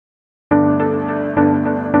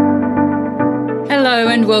Hello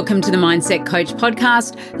and welcome to the Mindset Coach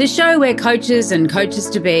podcast, the show where coaches and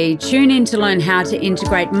coaches-to-be tune in to learn how to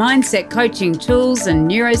integrate mindset coaching tools and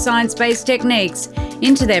neuroscience-based techniques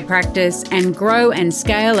into their practice and grow and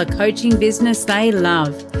scale a coaching business they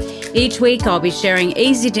love. Each week, I'll be sharing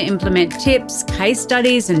easy-to-implement tips, case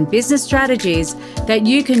studies, and business strategies that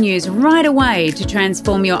you can use right away to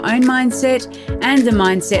transform your own mindset and the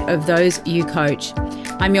mindset of those you coach.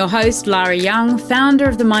 I'm your host, Lara Young, founder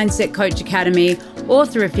of the Mindset Coach Academy,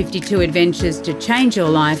 author of 52 Adventures to Change Your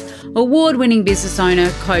Life, award-winning business owner,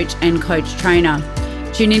 coach, and coach trainer.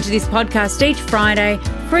 Tune into this podcast each Friday,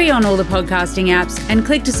 free on all the podcasting apps, and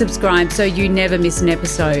click to subscribe so you never miss an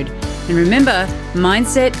episode. And remember,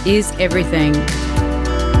 mindset is everything.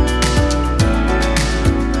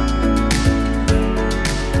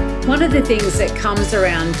 One of the things that comes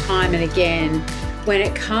around time and again when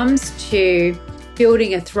it comes to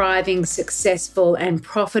building a thriving, successful, and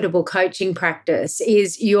profitable coaching practice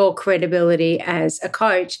is your credibility as a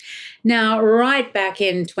coach. Now, right back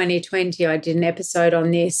in 2020, I did an episode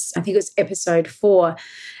on this. I think it was episode 4.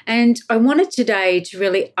 And I wanted today to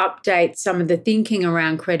really update some of the thinking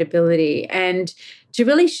around credibility and to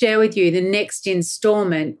really share with you the next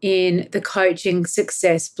installment in the Coaching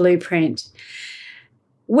Success Blueprint.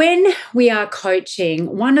 When we are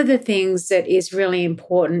coaching, one of the things that is really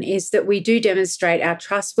important is that we do demonstrate our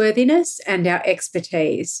trustworthiness and our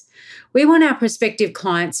expertise. We want our prospective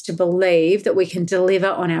clients to believe that we can deliver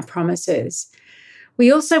on our promises. We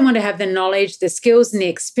also want to have the knowledge, the skills, and the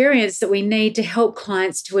experience that we need to help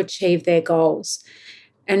clients to achieve their goals.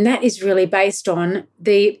 And that is really based on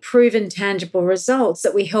the proven tangible results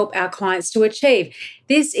that we help our clients to achieve.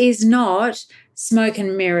 This is not smoke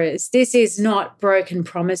and mirrors. This is not broken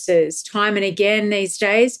promises. Time and again these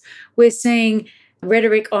days, we're seeing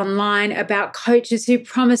rhetoric online about coaches who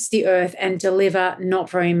promise the earth and deliver not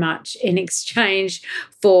very much in exchange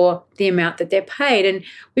for the amount that they're paid. And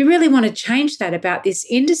we really want to change that about this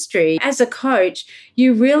industry. As a coach,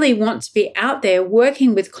 you really want to be out there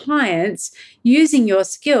working with clients, using your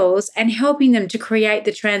skills and helping them to create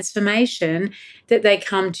the transformation that they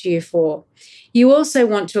come to you for. You also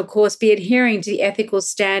want to, of course, be adhering to the ethical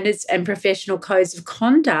standards and professional codes of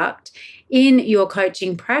conduct in your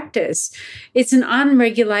coaching practice. It's an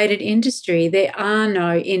unregulated industry. There are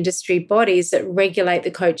no industry bodies that regulate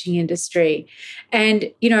the coaching industry.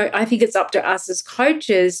 And, I think it's up to us as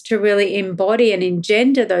coaches to really embody and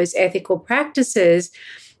engender those ethical practices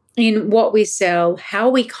in what we sell, how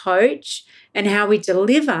we coach, and how we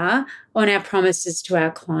deliver on our promises to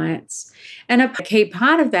our clients. And a key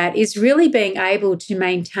part of that is really being able to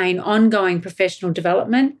maintain ongoing professional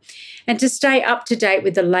development and to stay up to date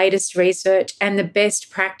with the latest research and the best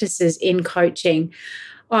practices in coaching.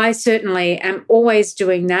 I certainly am always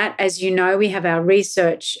doing that. As you know, we have our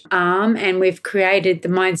research arm and we've created the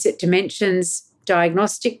Mindset Dimensions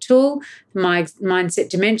diagnostic tool, the Mindset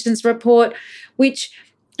Dimensions report, which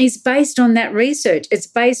is based on that research. It's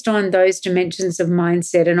based on those dimensions of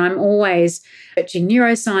mindset. And I'm always searching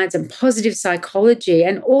neuroscience and positive psychology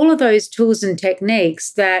and all of those tools and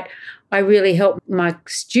techniques that I really help my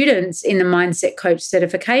students in the Mindset Coach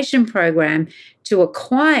certification program to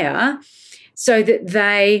acquire so that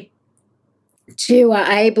they too are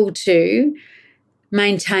able to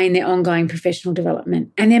maintain their ongoing professional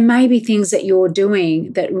development. And there may be things that you're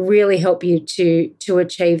doing that really help you to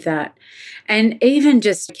achieve that. And even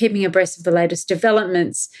just keeping abreast of the latest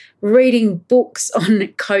developments, reading books on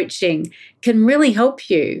coaching can really help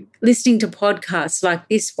you. Listening to podcasts like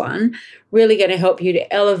this one, really going to help you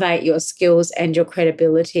to elevate your skills and your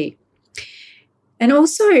credibility. And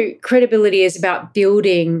also, credibility is about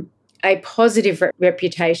building a positive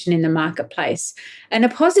reputation in the marketplace. And a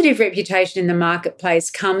positive reputation in the marketplace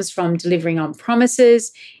comes from delivering on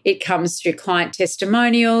promises. It comes through client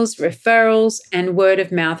testimonials, referrals, and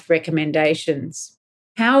word-of-mouth recommendations.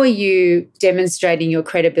 How are you demonstrating your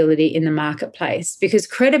credibility in the marketplace? Because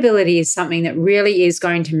credibility is something that really is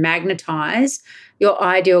going to magnetize your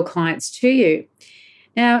ideal clients to you.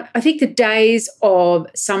 Now, I think the days of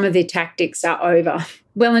some of the tactics are over,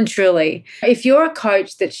 well and truly. If you're a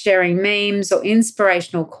coach that's sharing memes or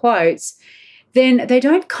inspirational quotes, then they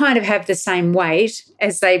don't kind of have the same weight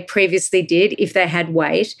as they previously did if they had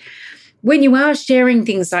weight. When you are sharing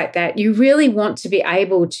things like that, you really want to be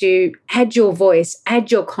able to add your voice,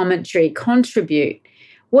 add your commentary, contribute.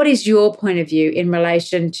 What is your point of view in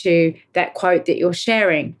relation to that quote that you're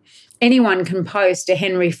sharing? Anyone can post a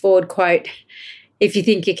Henry Ford quote. If you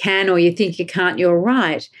think you can or you think you can't, you're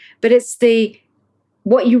right. But it's the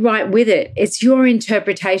what you write with it. It's your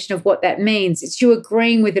interpretation of what that means. It's you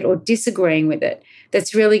agreeing with it or disagreeing with it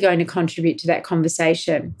that's really going to contribute to that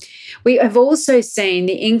conversation. We have also seen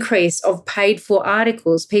the increase of paid for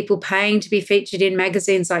articles, people paying to be featured in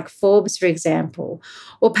magazines like Forbes, for example,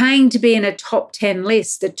 or paying to be in a top 10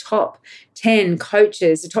 list, the top 10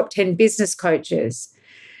 coaches, the top 10 business coaches.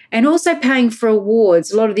 And also paying for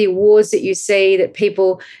awards. A lot of the awards that you see that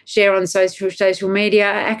people share on social media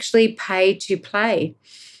are actually pay to play.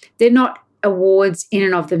 They're not awards in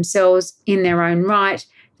and of themselves in their own right.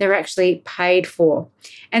 They're actually paid for.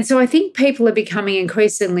 And so I think people are becoming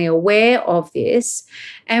increasingly aware of this.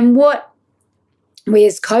 And what we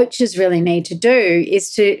as coaches really need to do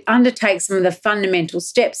is to undertake some of the fundamental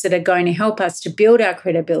steps that are going to help us to build our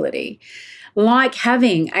credibility, like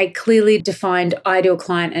having a clearly defined ideal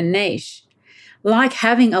client and niche, like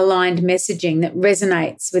having aligned messaging that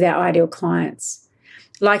resonates with our ideal clients,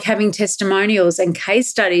 like having testimonials and case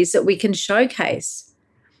studies that we can showcase,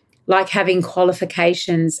 like having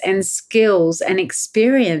qualifications and skills and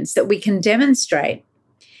experience that we can demonstrate,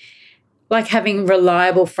 like having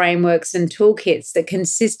reliable frameworks and toolkits that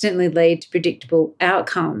consistently lead to predictable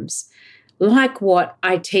outcomes, like what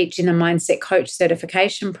I teach in the Mindset Coach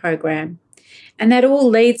certification program. And that all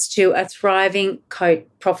leads to a thriving,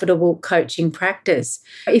 profitable coaching practice.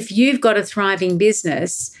 If you've got a thriving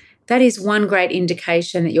business, that is one great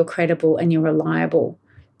indication that you're credible and you're reliable,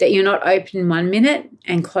 that you're not open 1 minute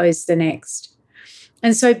and close the next.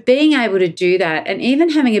 And so being able to do that and even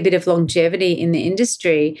having a bit of longevity in the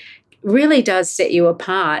industry really does set you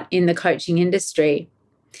apart in the coaching industry.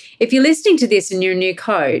 If you're listening to this and you're a new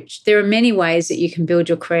coach, there are many ways that you can build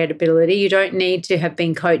your credibility. You don't need to have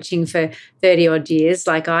been coaching for 30 odd years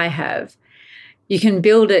like I have. You can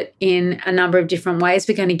build it in a number of different ways.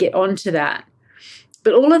 We're going to get onto that.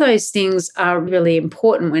 But all of those things are really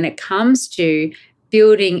important when it comes to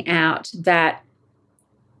building out that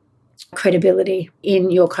credibility in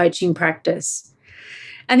your coaching practice.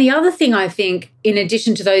 And the other thing I think, in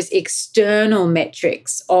addition to those external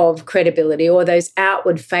metrics of credibility or those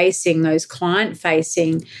outward facing, those client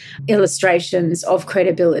facing illustrations of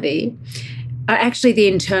credibility, are actually the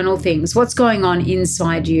internal things. What's going on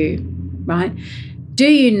inside you, right? Do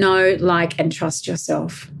you know, like, and trust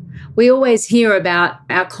yourself? We always hear about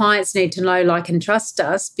our clients need to know, like, and trust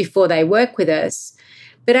us before they work with us.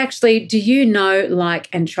 But actually, do you know, like,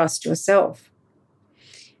 and trust yourself?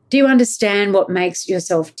 Do you understand what makes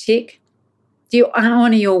yourself tick? Do you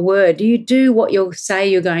honor your word? Do you do what you say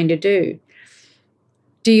you're going to do?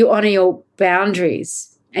 Do you honor your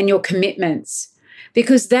boundaries and your commitments?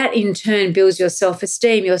 Because that in turn builds your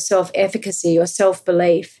self-esteem, your self-efficacy, your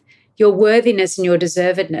self-belief, your worthiness and your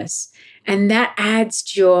deservedness. And that adds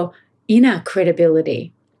to your inner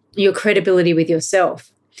credibility, your credibility with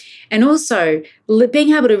yourself. And also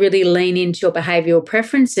being able to really lean into your behavioral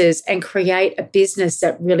preferences and create a business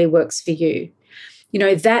that really works for you. You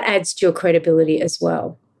know, that adds to your credibility as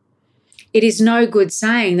well. It is no good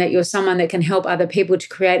saying that you're someone that can help other people to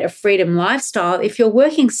create a freedom lifestyle if you're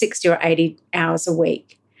working 60 or 80 hours a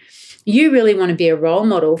week. You really want to be a role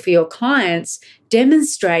model for your clients,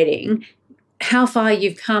 demonstrating how far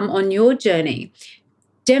you've come on your journey,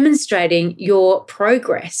 demonstrating your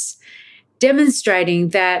progress, demonstrating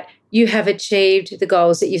that you have achieved the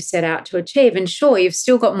goals that you've set out to achieve. And sure, you've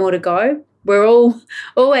still got more to go. We're all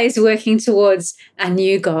always working towards a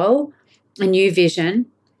new goal, a new vision.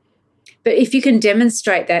 But if you can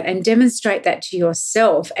demonstrate that and demonstrate that to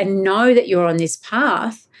yourself and know that you're on this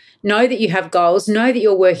path, know that you have goals, know that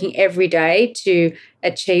you're working every day to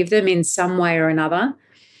achieve them in some way or another,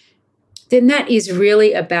 then that is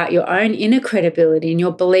really about your own inner credibility and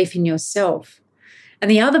your belief in yourself. And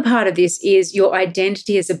the other part of this is your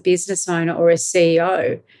identity as a business owner or a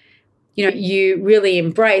CEO. You know, you really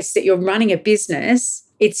embrace that you're running a business.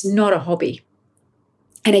 It's not a hobby.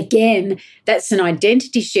 And again, that's an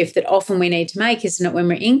identity shift that often we need to make, isn't it? When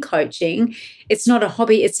we're in coaching, it's not a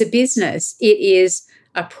hobby, it's a business. It is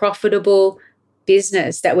a profitable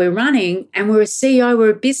business that we're running, and we're a CEO, we're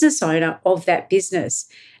a business owner of that business.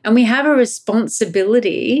 And we have a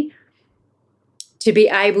responsibility to be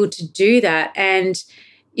able to do that and,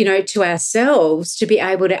 you know, to ourselves to be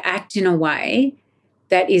able to act in a way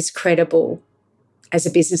that is credible as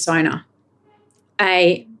a business owner,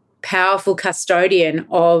 a powerful custodian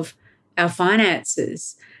of our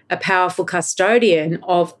finances, a powerful custodian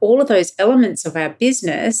of all of those elements of our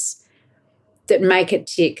business that make it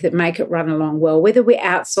tick, that make it run along well, whether we're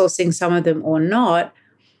outsourcing some of them or not.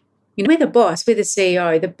 You know, we're the boss, we're the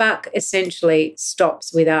CEO. The buck essentially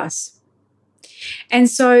stops with us. And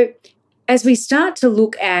so as we start to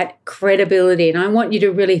look at credibility, and I want you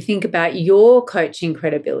to really think about your coaching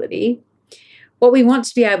credibility, what we want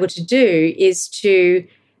to be able to do is to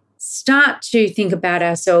start to think about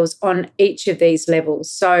ourselves on each of these levels.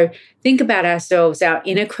 So think about ourselves, our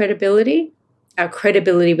inner credibility, our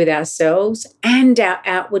credibility with ourselves, and our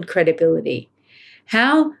outward credibility.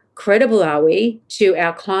 How credible are we to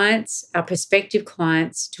our clients, our prospective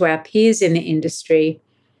clients, to our peers in the industry,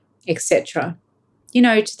 etc.?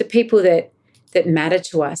 To the people that matter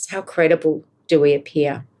to us, how credible do we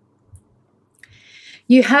appear?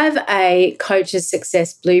 You have a Coach's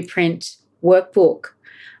Success Blueprint workbook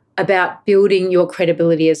about building your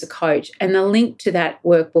credibility as a coach, and the link to that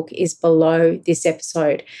workbook is below this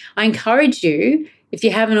episode. I encourage you, if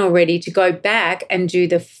you haven't already, to go back and do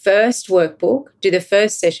the first workbook, do the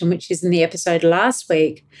first session, which is in the episode last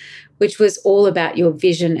week, which was all about your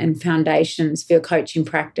vision and foundations for your coaching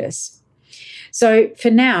practice. So for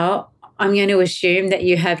now, I'm going to assume that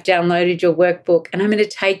you have downloaded your workbook, and I'm going to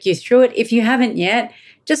take you through it. If you haven't yet,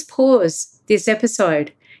 just pause this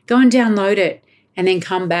episode, go and download it, and then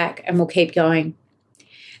come back and we'll keep going.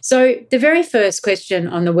 So the very first question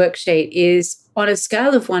on the worksheet is, on a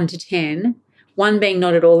scale of 1 to 10, 1 being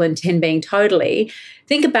not at all and 10 being totally,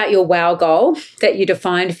 think about your wow goal that you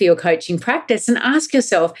defined for your coaching practice and ask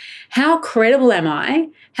yourself, how credible am I?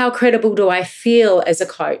 How credible do I feel as a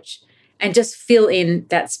coach? And just fill in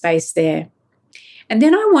that space there. And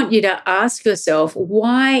then I want you to ask yourself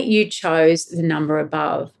why you chose the number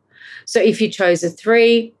above. So if you chose a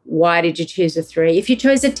 3, why did you choose a 3? If you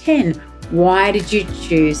chose a 10, why did you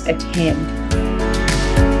choose a 10?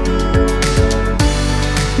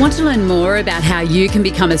 Want to learn more about how you can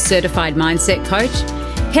become a certified mindset coach?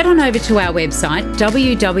 Head on over to our website,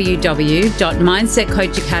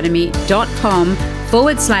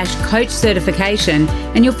 www.mindsetcoachacademy.com/coach certification,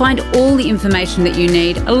 and you'll find all the information that you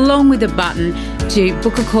need, along with a button to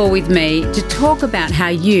book a call with me to talk about how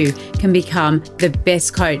you can become the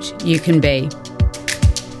best coach you can be.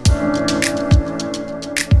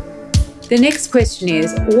 The next question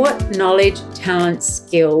is, what knowledge, talents,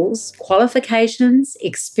 skills, qualifications,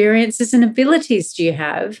 experiences, and abilities do you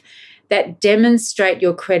have that demonstrate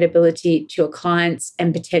your credibility to your clients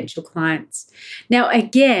and potential clients? Now,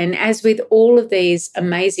 again, as with all of these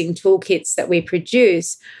amazing toolkits that we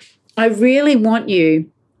produce, I really want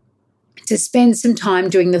you to spend some time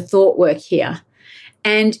doing the thought work here.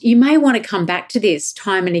 And you may want to come back to this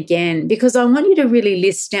time and again, because I want you to really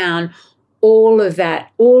list down all of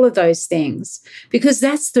that, all of those things, because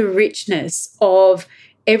that's the richness of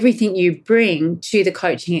everything you bring to the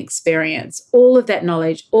coaching experience, all of that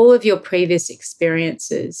knowledge, all of your previous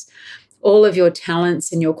experiences, all of your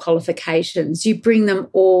talents and your qualifications, you bring them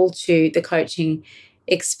all to the coaching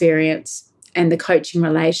experience and the coaching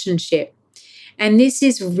relationship. And this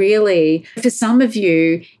is really, for some of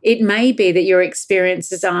you, it may be that your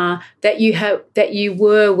experiences are that you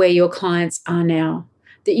were where your clients are now,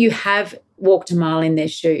 that you have walked a mile in their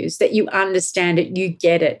shoes, that you understand it, you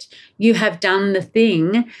get it. You have done the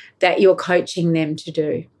thing that you're coaching them to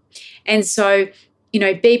do. And so,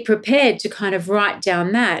 be prepared to kind of write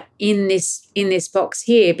down that in this box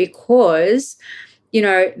here, because,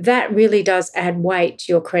 that really does add weight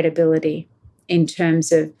to your credibility in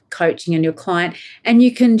terms of coaching and your client. And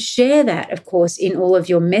you can share that, of course, in all of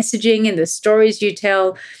your messaging and the stories you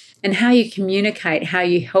tell, and how you communicate, how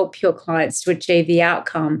you help your clients to achieve the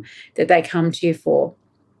outcome that they come to you for.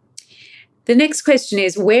 The next question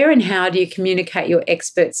is, where and how do you communicate your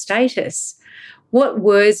expert status? What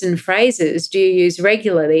words and phrases do you use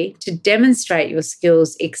regularly to demonstrate your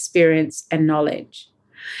skills, experience, and knowledge?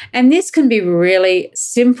 And this can be really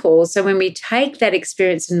simple. So when we take that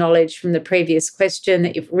experience and knowledge from the previous question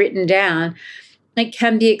that you've written down, it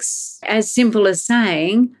can be as simple as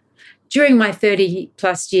saying, during my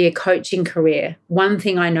 30-plus year coaching career, one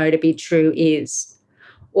thing I know to be true is,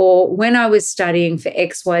 or when I was studying for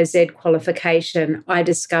XYZ qualification, I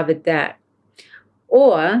discovered that,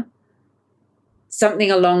 or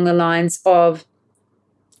something along the lines of,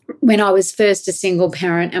 when I was first a single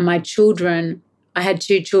parent and I had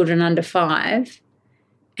 2 children under 5,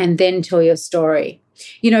 and then tell your story.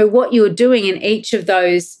 What you're doing in each of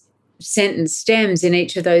those sentence stems, in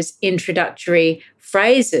each of those introductory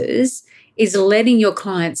phrases, is letting your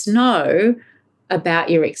clients know about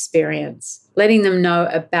your experience, letting them know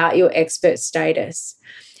about your expert status.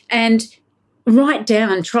 And write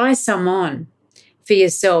down, try some on for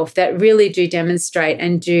yourself that really do demonstrate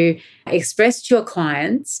and do express to your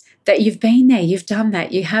clients that you've been there, you've done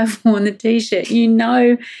that, you have worn the t-shirt, you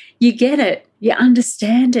get it, you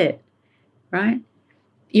understand it, right?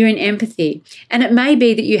 You're in empathy. And it may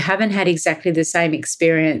be that you haven't had exactly the same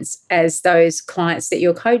experience as those clients that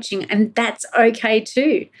you're coaching, and that's okay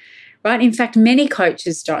too, right? In fact, many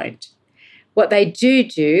coaches don't. What they do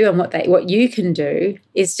and what you can do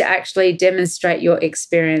is to actually demonstrate your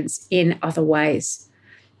experience in other ways.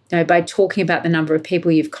 By talking about the number of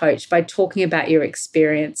people you've coached, by talking about your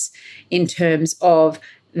experience in terms of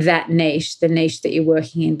that niche, the niche that you're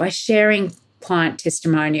working in, by sharing client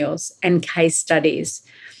testimonials and case studies,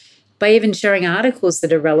 by even sharing articles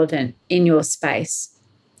that are relevant in your space.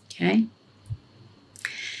 Okay.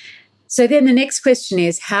 So then the next question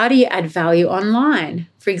is, how do you add value online?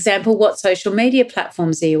 For example, what social media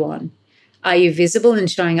platforms are you on? Are you visible and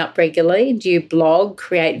showing up regularly? Do you blog,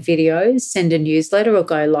 create videos, send a newsletter, or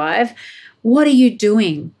go live? What are you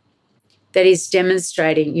doing that is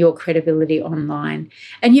demonstrating your credibility online?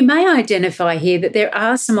 And you may identify here that there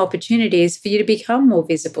are some opportunities for you to become more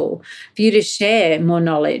visible, for you to share more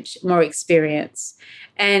knowledge, more experience,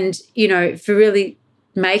 and, for really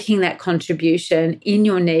making that contribution in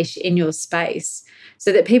your niche, in your space,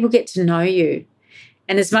 so that people get to know you.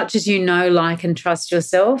 And as much as you know, like, and trust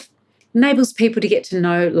yourself, enables people to get to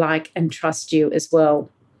know, like, and trust you as well.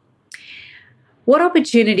 What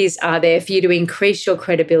opportunities are there for you to increase your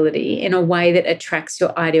credibility in a way that attracts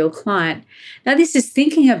your ideal client? Now, this is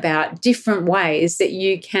thinking about different ways that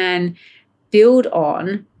you can build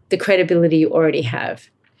on the credibility you already have.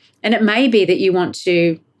 And it may be that you want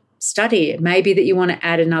to study. It may be that you want to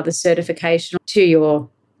add another certification to your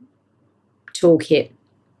toolkit.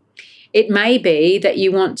 It may be that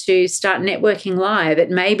you want to start networking live. It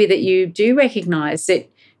may be that you do recognize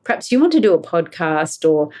that perhaps you want to do a podcast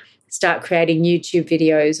or start creating YouTube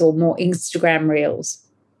videos or more Instagram reels.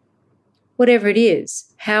 Whatever it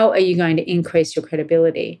is, how are you going to increase your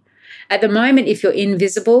credibility? At the moment, if you're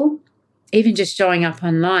invisible, even just showing up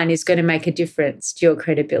online is going to make a difference to your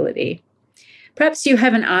credibility. Perhaps you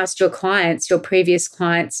haven't asked your clients, your previous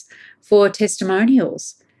clients, for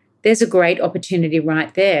testimonials. There's a great opportunity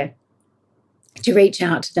right there to reach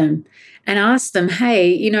out to them and ask them,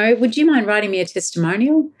 hey, would you mind writing me a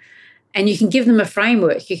testimonial? And you can give them a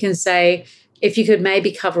framework. You can say, if you could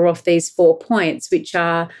maybe cover off these 4 points, which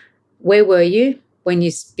are, where were you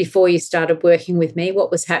before you started working with me? What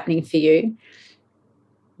was happening for you?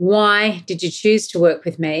 Why did you choose to work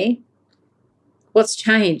with me? What's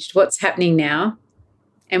changed? What's happening now?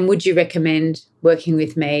 And would you recommend working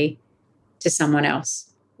with me to someone else?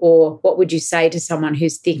 Or what would you say to someone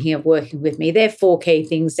who's thinking of working with me? They're 4 key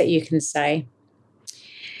things that you can say.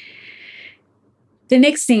 The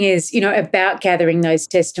next thing is, about gathering those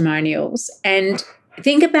testimonials, and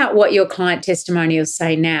think about what your client testimonials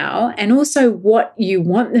say now and also what you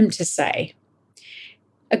want them to say.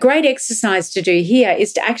 A great exercise to do here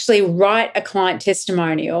is to actually write a client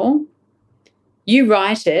testimonial. You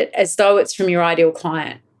write it as though it's from your ideal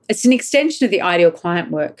client. It's an extension of the ideal client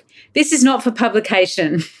work. This is not for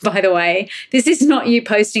publication, by the way. This is not you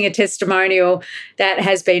posting a testimonial that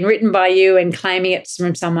has been written by you and claiming it's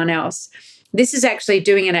from someone else. This is actually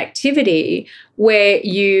doing an activity where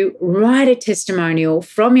you write a testimonial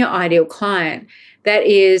from your ideal client that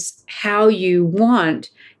is how you want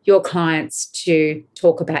your clients to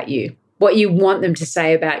talk about you, what you want them to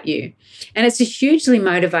say about you. And it's a hugely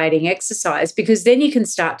motivating exercise, because then you can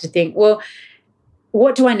start to think, well,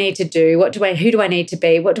 what do I need to do? Who do I need to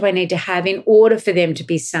be? What do I need to have in order for them to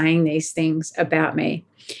be saying these things about me?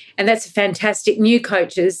 And that's a fantastic, new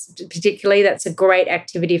coaches particularly, that's a great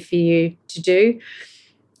activity for you to do.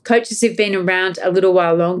 Coaches who've been around a little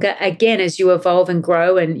while longer, again, as you evolve and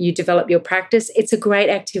grow and you develop your practice, it's a great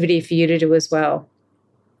activity for you to do as well.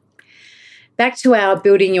 Back to our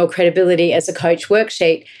building your credibility as a coach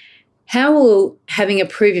worksheet. How will having a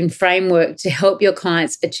proven framework to help your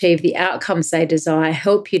clients achieve the outcomes they desire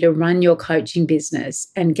help you to run your coaching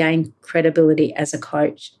business and gain credibility as a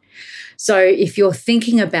coach? So if you're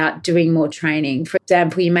thinking about doing more training, for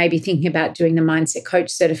example, you may be thinking about doing the Mindset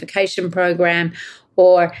Coach certification program,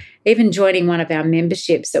 or even joining one of our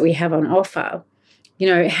memberships that we have on offer,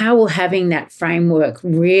 how will having that framework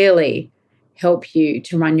really help you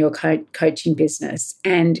to run your coaching business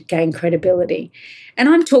and gain credibility? And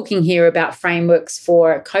I'm talking here about frameworks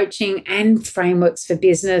for coaching and frameworks for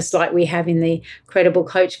business, like we have in the Credible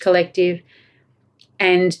Coach Collective,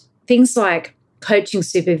 and things like coaching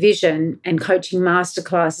supervision and coaching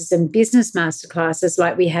masterclasses and business masterclasses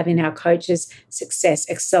like we have in our Coaches Success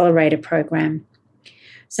Accelerator program.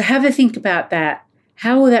 So have a think about that.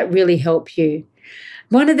 How will that really help you?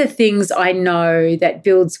 One of the things I know that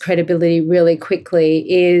builds credibility really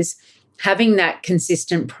quickly is having that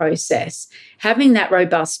consistent process, having that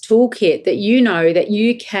robust toolkit that you know that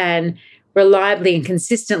you can reliably and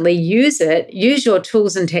consistently use your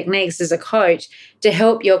tools and techniques as a coach to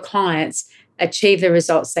help your clients achieve the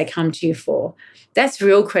results they come to you for. That's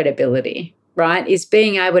real credibility, right? Is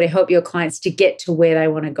being able to help your clients to get to where they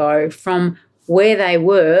want to go from where they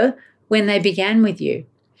were when they began with you.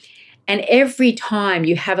 And every time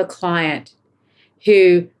you have a client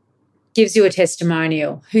who gives you a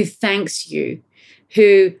testimonial, who thanks you,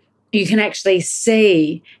 who you can actually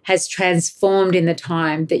see has transformed in the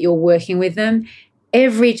time that you're working with them,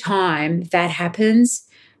 every time that happens,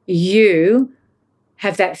 you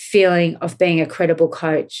have that feeling of being a credible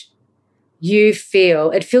coach.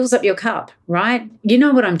 It fills up your cup, right? You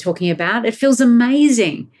know what I'm talking about. It feels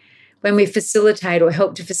amazing when we facilitate or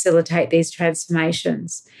help to facilitate these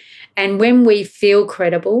transformations. And when we feel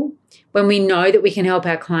credible, when we know that we can help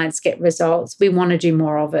our clients get results, we want to do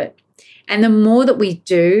more of it. And the more that we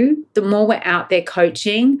do, the more we're out there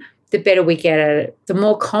coaching, the better we get at it, the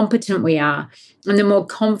more competent we are, and the more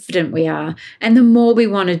confident we are, and the more we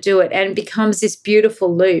want to do it. And it becomes this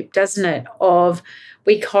beautiful loop, doesn't it, of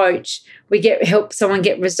we coach, help someone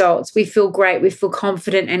get results, we feel great, we feel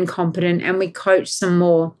confident and competent, and we coach some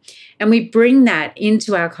more. And we bring that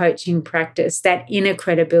into our coaching practice, that inner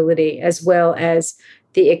credibility, as well as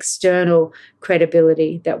the external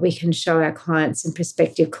credibility that we can show our clients and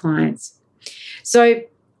prospective clients. So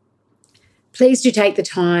please do take the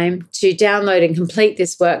time to download and complete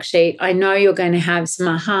this worksheet. I know you're going to have some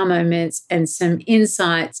aha moments and some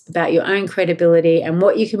insights about your own credibility and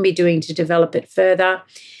what you can be doing to develop it further.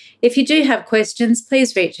 If you do have questions,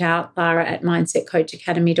 please reach out,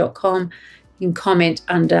 lara@mindsetcoachacademy.com. You can comment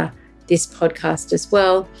under this podcast as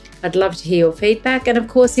well. I'd love to hear your feedback. And of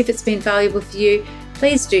course, if it's been valuable for you,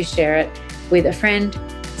 please do share it with a friend,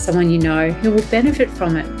 someone you know who will benefit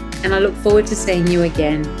from it. And I look forward to seeing you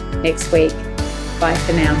again next week. Bye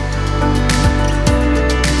for now.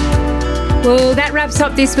 Well, that wraps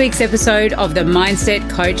up this week's episode of the Mindset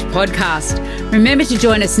Coach podcast. Remember to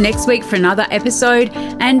join us next week for another episode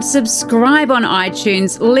and subscribe on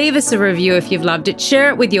iTunes. Leave us a review if you've loved it. Share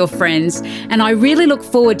it with your friends. And I really look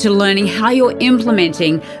forward to learning how you're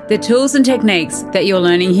implementing the tools and techniques that you're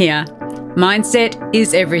learning here. Mindset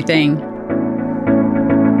is everything.